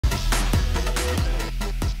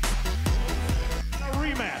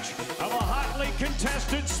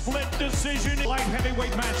contested split decision light heavyweight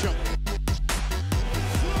matchup.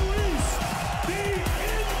 Luis, the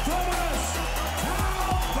infamous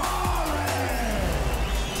Tavares.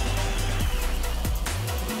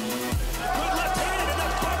 Good left hand, and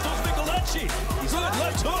that battles Micheletti. He's good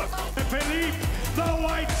left hook. Felipe, the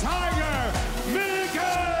White Tiger,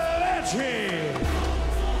 Micheletti.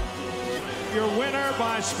 Your winner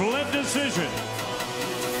by split decision.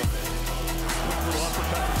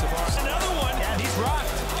 Another one, and he's rocked.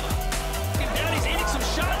 Down, he's eating some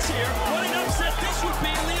shots here. What an upset this would be,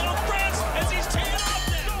 Leon France, as he's teeing off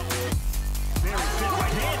now. Very fit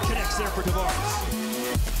right hand connects there for Tavares.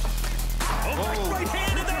 Oh, right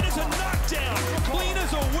hand, and that is a knockdown. Clean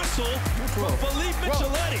as a whistle from Felipe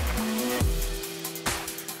Micheletti.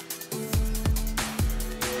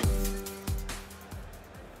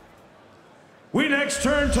 We next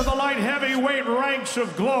turn to the light heavyweight ranks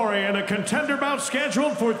of glory in a contender bout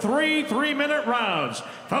scheduled for three 3-minute rounds.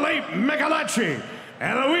 Felipe Micheletti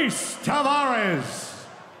and Luis Tavares.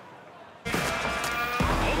 Right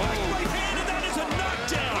hand, and that is a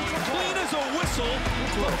knockdown. Clean as a whistle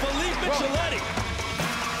from Felipe Micheletti.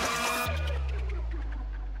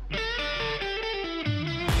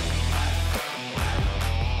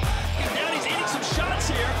 Down, he's eating some shots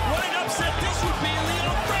here. What an upset this would be,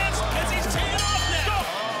 Leon France, as he's teeing off now.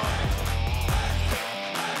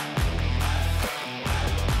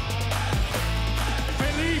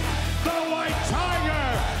 Felipe, the White Tiger,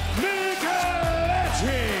 Micheletti.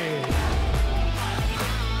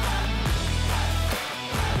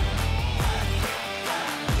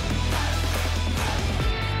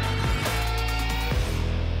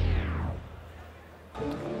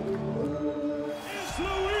 It's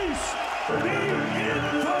Luis, the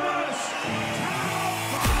infamous Tavares.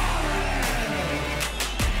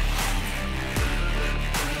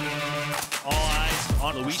 All eyes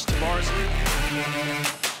on Luis Tavares.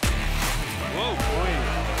 Whoa, boy.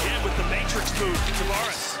 Again with the Matrix move,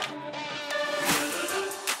 Tavares.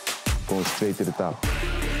 Going straight to the top.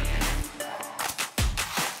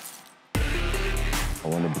 I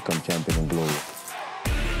want to become champion in glory.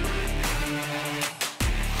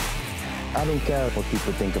 I don't care what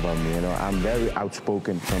people think about me, you know. I'm very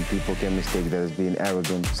outspoken. Some people can mistake that as being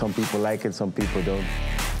arrogant. Some people like it, some people don't.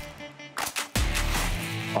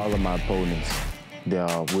 All of my opponents, they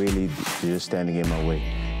are really just standing in my way.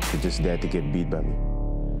 They're just there to get beat by me.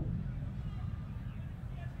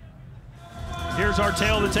 Here's our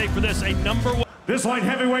tail to take for this, a #1. This light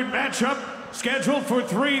heavyweight matchup scheduled for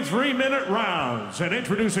three 3-minute rounds. And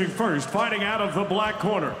introducing first, fighting out of the black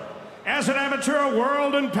corner. As an amateur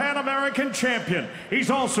world and Pan American champion, he's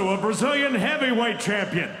also a Brazilian heavyweight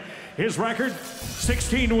champion. His record,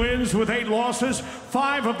 16 wins with 8 losses,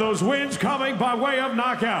 5 of those wins coming by way of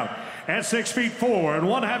knockout. At 6'4" and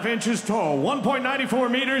 1/2 inches tall, 1.94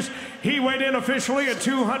 meters, he weighed in officially at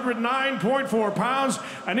 209.4 pounds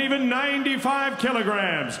and even 95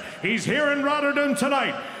 kilograms. He's here in Rotterdam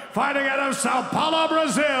tonight, fighting out of Sao Paulo,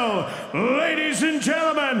 Brazil. Ladies and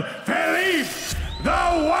gentlemen, Felipe,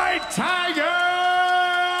 the White Tiger,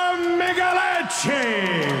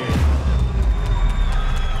 Micheletti.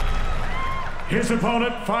 His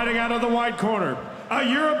opponent, fighting out of the white corner, a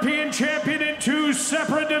European champion in 2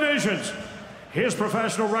 separate divisions. His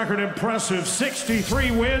professional record impressive,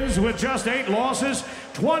 63 wins with just 8 losses,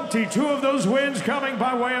 22 of those wins coming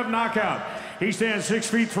by way of knockout. He stands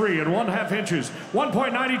 6'3" and 1/2 inches,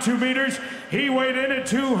 1.92 meters. He weighed in at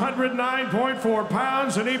 209.4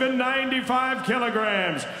 pounds and even 95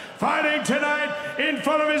 kilograms. Fighting tonight in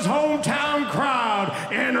front of his hometown crowd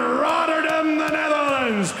in Rotterdam, the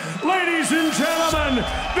Netherlands. Ladies and gentlemen,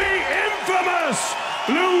 the infamous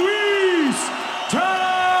Luis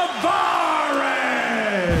Tavares.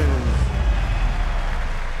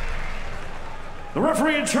 The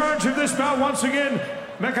referee in charge of this bout once again,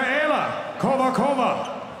 Michaela Kovakova.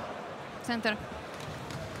 Center.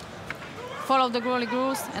 Follow the goalie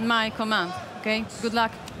rules and my command, okay? Good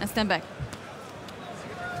luck and stand back.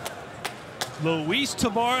 Luis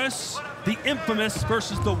Tavares, the infamous,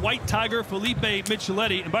 versus the White Tiger, Felipe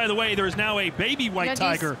Micheletti. And by the way, there is now a baby White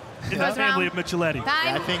Tiger in the family of Micheletti.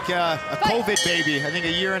 Yeah, I think a COVID baby. I think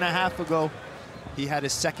a 1.5 years ago, he had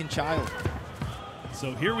his 2nd child.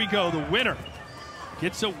 So here we go. The winner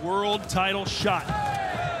gets a world title shot.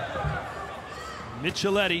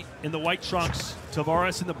 Micheletti in the white trunks,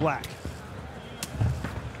 Tavares in the black.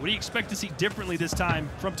 What do you expect to see differently this time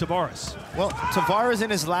from Tavares? Well, Tavares in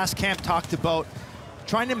his last camp talked about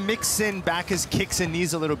trying to mix in back his kicks and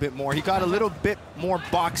knees a little bit more. He got a little bit more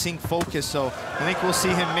boxing focus, so I think we'll see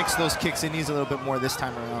him mix those kicks and knees a little bit more this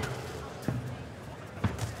time around.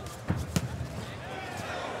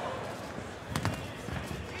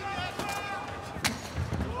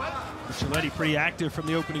 Micheletti pretty active from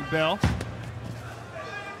the opening bell.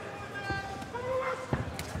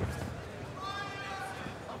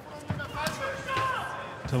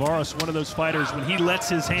 Tavares, one of those fighters, when he lets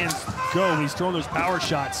his hands go, he's throwing those power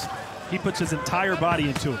shots, he puts his entire body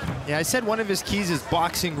into it. Yeah, I said one of his keys is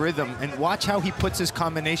boxing rhythm, and watch how he puts his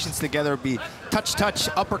combinations together. Be touch, touch,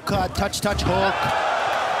 uppercut, touch, touch, hook.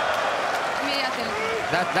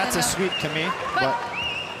 That's a sweep to me. But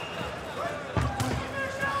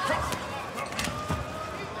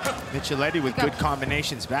Micheletti with good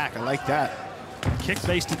combinations back. I like that.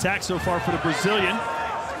 Kick-based attack so far for the Brazilian.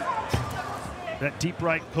 That deep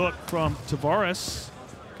right hook from Tavares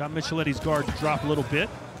got Micheletti's guard to drop a little bit.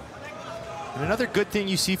 And another good thing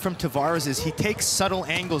you see from Tavares is he takes subtle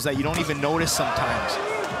angles that you don't even notice sometimes.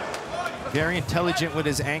 Very intelligent with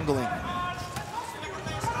his angling.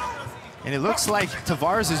 And it looks like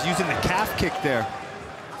Tavares is using the calf kick there.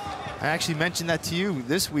 I actually mentioned that to you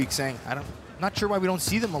this week, saying I'm not sure why we don't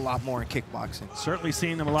see them a lot more in kickboxing. Certainly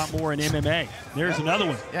seeing them a lot more in MMA. There's another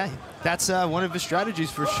one. Yeah, that's one of his strategies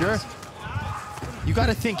for sure. You got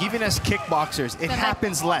to think, even as kickboxers, it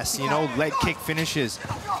happens less, you know, leg kick finishes.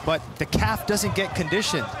 But the calf doesn't get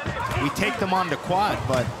conditioned. We take them on the quad,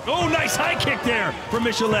 but... Oh, nice high kick there from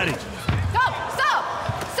Micheletti. Stop! Stop!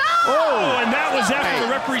 Stop! Oh, and that was after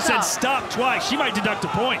the referee said stop twice. She might deduct a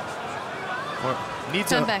point. Or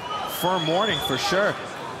needs a firm warning for sure.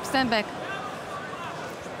 Stand back.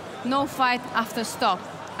 No fight after stop.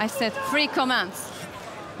 I said 3 commands.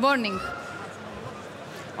 Warning.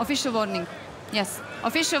 Official warning. Yes.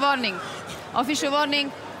 Official warning. Official warning.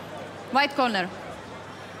 White corner.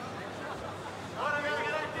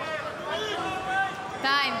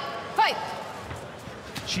 Time. Fight.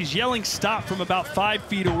 She's yelling stop from about 5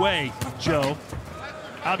 feet away, Joe.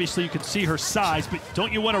 Obviously, you can see her size, but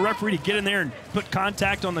don't you want a referee to get in there and put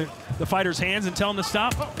contact on the fighter's hands and tell him to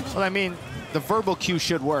stop? Well, I mean, the verbal cue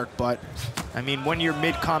should work, but, I mean, when you're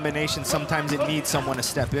mid-combination, sometimes it needs someone to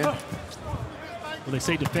step in. Well, they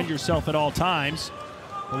say defend yourself at all times,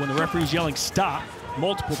 but when the referee's yelling stop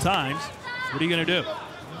multiple times, what are you going to do?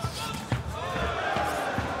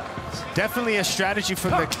 Definitely a strategy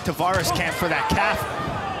from the Tavares camp for that calf.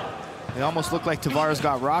 It almost looked like Tavares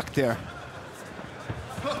got rocked there.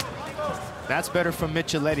 That's better from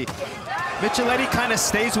Micheletti. Micheletti kind of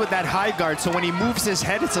stays with that high guard, so when he moves his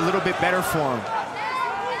head, it's a little bit better for him.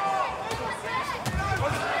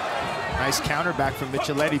 Nice counter back from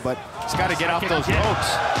Micheletti, but he's got to get off those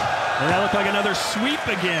ropes. And that looked like another sweep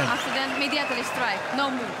again. After that, immediately strike.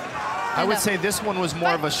 No move. I would say this one was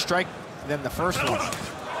more of a strike than the first one.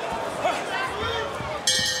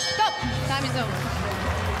 Stop. Time is over.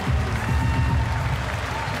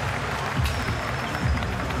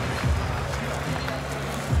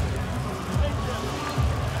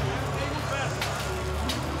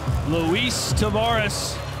 Luis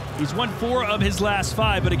Tavares, he's won 4 of his last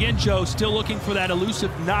 5, but again, Joe, still looking for that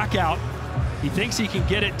elusive knockout. He thinks he can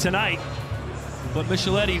get it tonight, but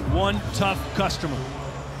Micheletti, one tough customer.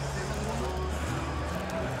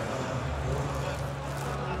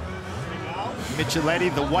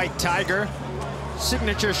 Micheletti, the white tiger,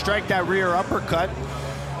 signature strike, that rear uppercut.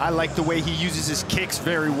 I like the way he uses his kicks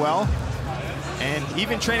very well. And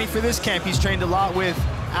even training for this camp, he's trained a lot with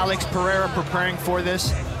Alex Pereira preparing for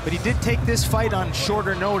this. But he did take this fight on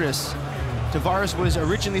shorter notice. Tavares was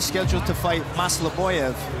originally scheduled to fight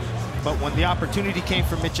Masloboyev, but when the opportunity came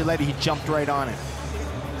for Micheletti, he jumped right on it.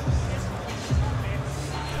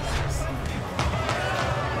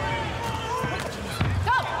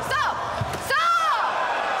 Stop! Stop! Stop!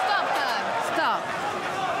 Stop time. Stop.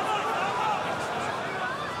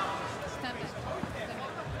 Stand back.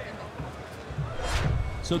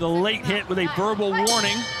 So the late hit with a verbal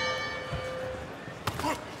warning.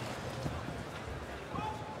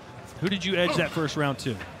 Who did you edge that first round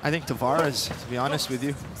to? I think Tavares, to be honest with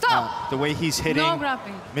you. Stop! The way he's hitting, No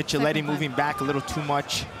grappling. Micheletti moving back a little too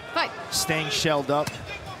much, Fight. staying shelled up.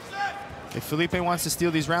 If Felipe wants to steal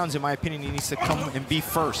these rounds, in my opinion, he needs to come and be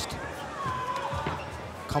first.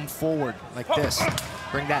 Come forward like this.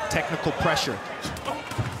 Bring that technical pressure.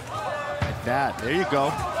 Like that. There you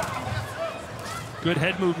go. Good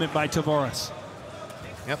head movement by Tavares.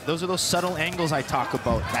 Yep, those are those subtle angles I talk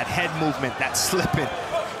about. That head movement, that slipping.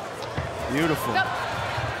 Beautiful. Stop.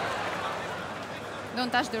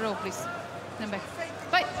 Don't touch the rope, please. Stand back.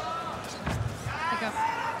 Fight. Take up.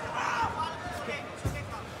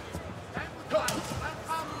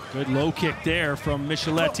 Good low kick there from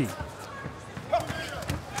Micheletti.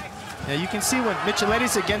 Yeah, you can see when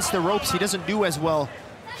Micheletti's against the ropes, he doesn't do as well.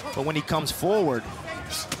 But when he comes forward,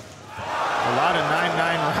 a lot of 9-9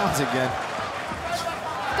 rounds again.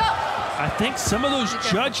 Stop. I think some of those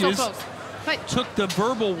judges So close. took the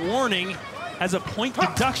verbal warning as a point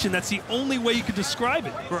deduction. That's the only way you could describe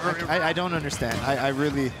it. I don't understand. I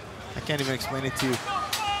can't even explain it to you.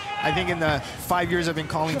 I think in the 5 years I've been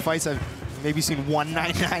calling fights, I've maybe seen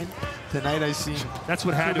 199. Tonight I've seen That's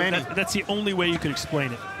what had many. That's the only way you could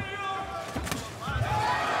explain it.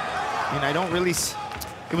 I mean, I don't really.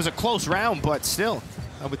 It was a close round, but still,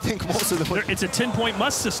 I would think most of the. It's a 10-point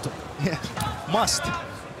must system. Yeah, must.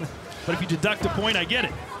 But if you deduct a point, I get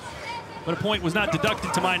it. But a point was not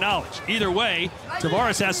deducted to my knowledge. Either way,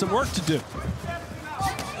 Tavares has some work to do.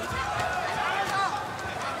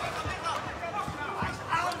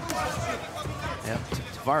 Yeah,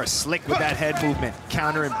 Tavares slick with that head movement,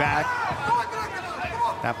 countering back.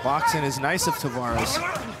 That boxing is nice of Tavares.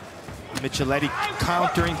 Micheletti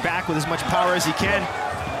countering back with as much power as he can.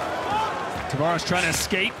 Tavares trying to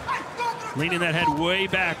escape, leaning that head way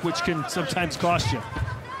back, which can sometimes cost you.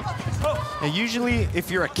 Now, usually,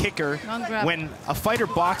 if you're a kicker, when a fighter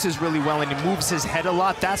boxes really well and he moves his head a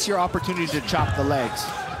lot, that's your opportunity to chop the legs.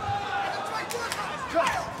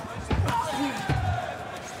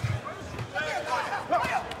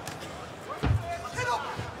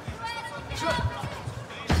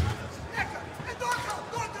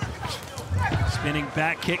 Spinning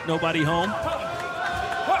back kick, nobody home.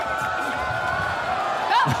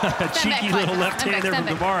 A cheeky little left hand there from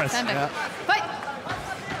Tavares. Yeah.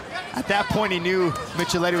 At that point, he knew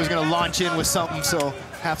Micheletti was going to launch in with something, so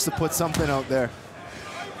has to put something out there.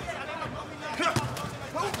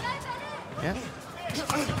 Yeah.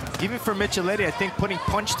 Even for Micheletti, I think putting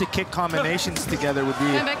punch-to-kick combinations together would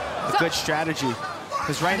be a good strategy.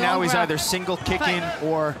 Because right now, he's either single kicking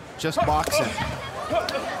or just boxing.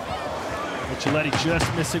 Micheletti just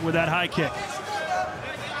missing with that high kick.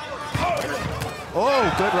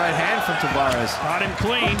 Oh, good right hand from Tavares. Got him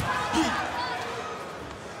clean.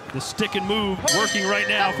 The stick and move working right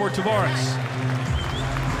now for Tavares.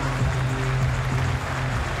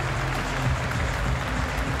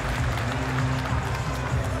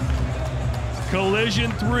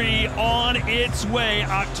 Collision 3 on its way,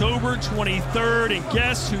 October 23rd. And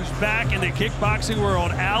guess who's back in the kickboxing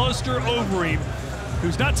world? Alistair Overeem,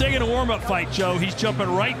 who's not taking a warm-up fight, Joe. He's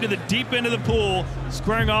jumping right into the deep end of the pool,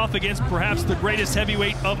 squaring off against perhaps the greatest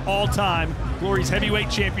heavyweight of all time, Glory's heavyweight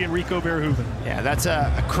champion, Rico Verhoeven. Yeah, that's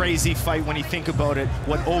a crazy fight when you think about it.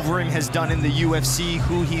 What Overeem has done in the UFC,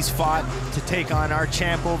 who he's fought to take on our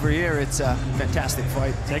champ over here. It's a fantastic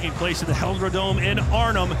fight. Taking place at the Helgrodome in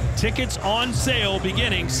Arnhem. Tickets on sale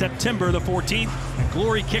beginning September the 14th at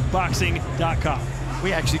glorykickboxing.com.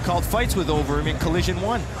 We actually called fights with Overeem in Collision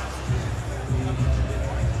 1.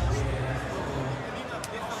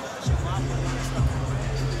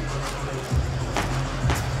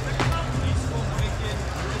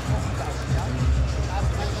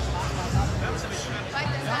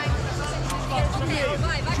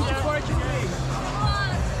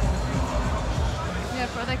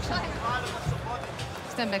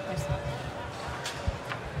 Stand back, please.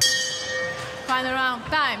 Final round,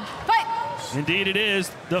 time, fight! Indeed it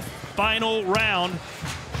is, the final round.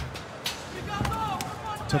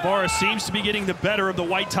 Tavares seems to be getting the better of the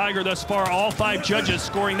White Tiger thus far. All 5 judges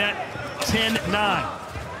scoring that 10-9.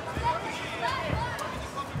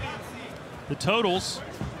 The totals,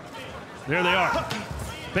 there they are.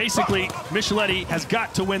 Basically, Micheletti has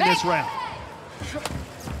got to win this round.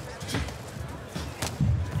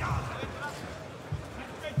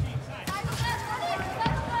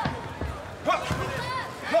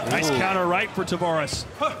 Nice counter right for Tavares,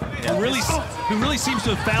 who really seems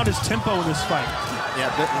to have found his tempo in this fight.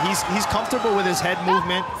 Yeah, but he's comfortable with his head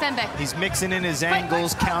movement. Stand back. He's mixing in his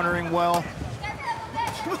angles, countering well.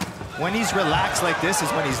 When he's relaxed like this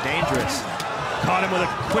is when he's dangerous. Caught him with a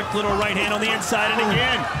quick little right hand on the inside, and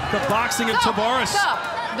again, the boxing of Tavares. Stop!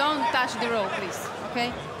 Don't touch the rope, please.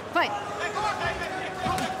 Okay? Fight.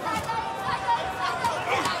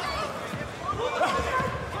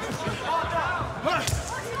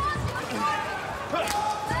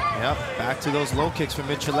 Yep, back to those low kicks from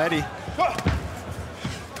Micheletti.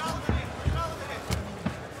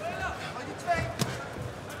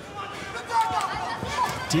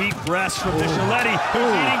 Deep breaths from Micheletti,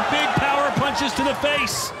 eating big power punches to the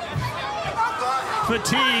face.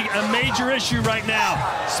 Fatigue, a major issue right now.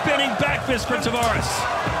 Spinning back fist for Tavares.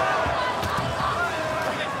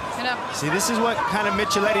 See, this is what kind of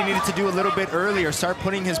Micheletti needed to do a little bit earlier. Start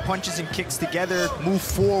putting his punches and kicks together, move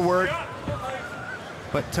forward.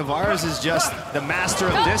 But Tavares is just the master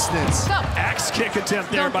of distance. Axe kick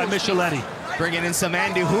attempt there by Micheletti. Bringing in some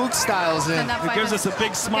Andy Hoog styles in. It gives us a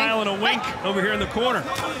big smile and a wink over here in the corner.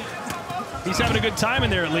 He's having a good time in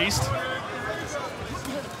there at least.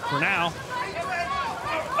 For now.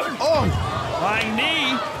 Oh! Flying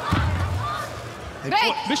knee.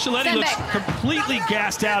 Micheletti looks completely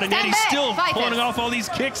gassed out, and yet he's still pulling off all these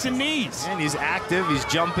kicks and knees. And he's active, he's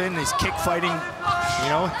jumping, he's kick fighting, you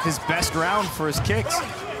know, his best round for his kicks.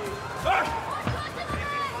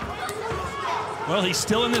 Well, he's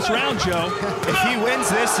still in this round, Joe. If he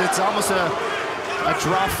wins this, it's almost a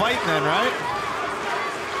draw fight then, right?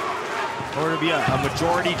 Or it'll be a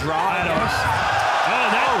majority draw. Oh,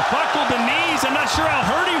 that buckled the knees. I'm not sure how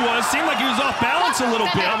hurt he was. Seemed like he was off balance a little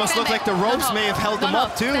bit. Almost looked like the ropes may have held him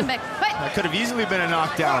up, too. That could have easily been a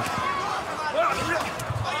knockdown.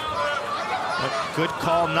 But good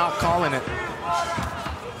call not calling it.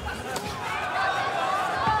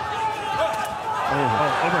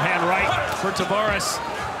 Oh, overhand right for Tavares.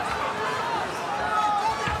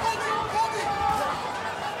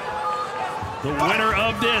 The winner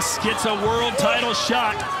of this gets a world title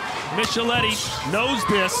shot. Micheletti knows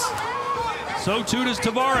this. So too does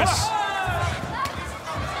Tavares.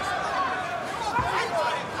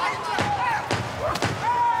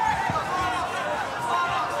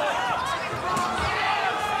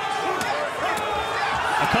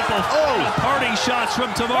 A couple of parting shots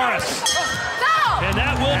from Tavares. And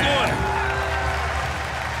that will do it.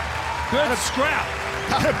 Good scrap.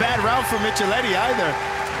 Not a bad round for Micheletti either.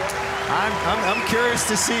 I'm curious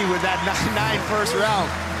to see with that 9-9 first round.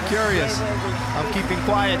 Curious. I'm keeping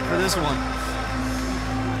quiet for this one.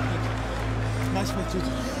 Nice fight, dude.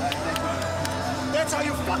 That's how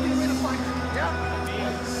you fucking win a fight. Yeah.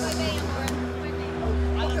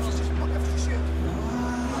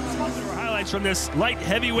 Highlights from this light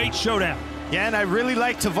heavyweight showdown. Yeah, and I really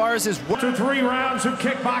like Tavares' work. After 3 rounds of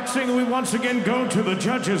kickboxing, we once again go to the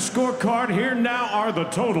judges' scorecard. Here now are the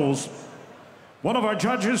totals. One of our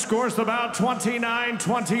judges scores the bout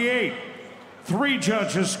 29-28. 3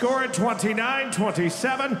 judges score it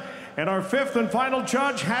 29-27. And our 5th and final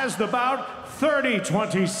judge has the bout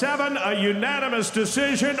 30-27. A unanimous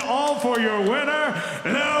decision, all for your winner,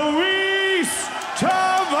 Luis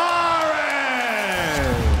Tavares.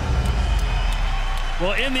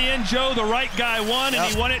 Well, in the end, Joe, the right guy won, and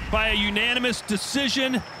he won it by a unanimous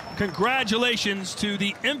decision. Congratulations to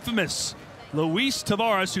the infamous Luis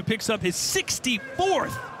Tavares, who picks up his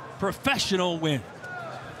 64th professional win.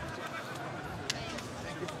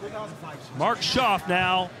 Mark Schaaf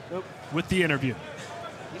now with the interview.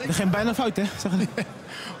 Geen bijna fout, hè?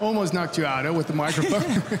 Almost knocked you out, with the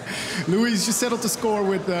microphone. Luis, you settled the score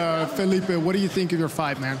with Felipe. What do you think of your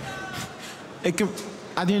fight, man?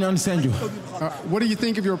 I didn't understand you. What do you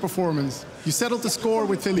think of your performance? You settled the score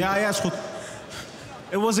with Felipe. Ja, is goed.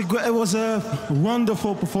 It was a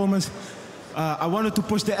wonderful performance. I wanted to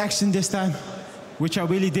push the action this time, which I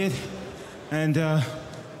really did. And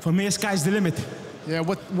for me, sky's the limit. Yeah,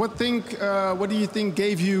 what do you think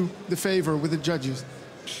gave you the favor with the judges?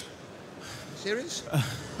 Serious?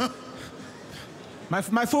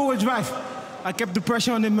 My forward drive. I kept the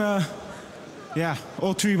pressure on him,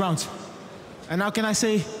 all 3 rounds. And now can I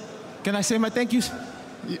say my thank yous?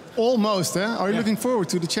 Almost, eh? Are you looking forward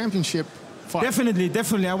to the championship fight?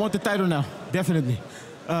 Definitely. I want the title now. Definitely.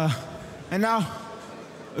 En nou,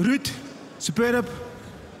 Ruud, superb.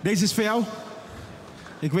 Deze is voor jou.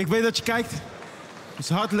 Ik weet dat je kijkt. Dus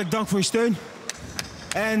hartelijk dank voor je steun.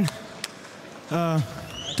 En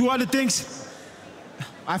 2 other things.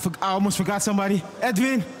 I almost forgot somebody.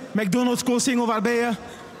 Edwin, McDonald's Koolsingel, waar ben je?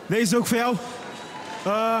 Deze is ook voor jou.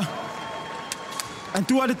 And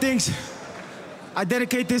 2 other things. I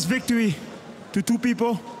dedicate this victory to 2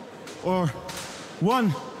 people. Or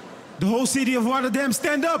 1, the whole city of Rotterdam,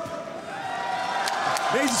 stand up.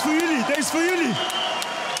 Deze is voor jullie.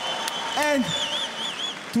 And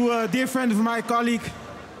to a dear friend of my colleague,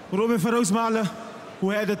 Robin van Roosmalen,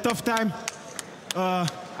 who had a tough time.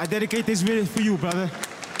 I dedicate this video for you, brother.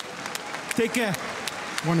 Take care.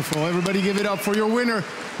 Wonderful. Everybody give it up for your winner,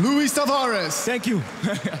 Luis Tavares. Thank you.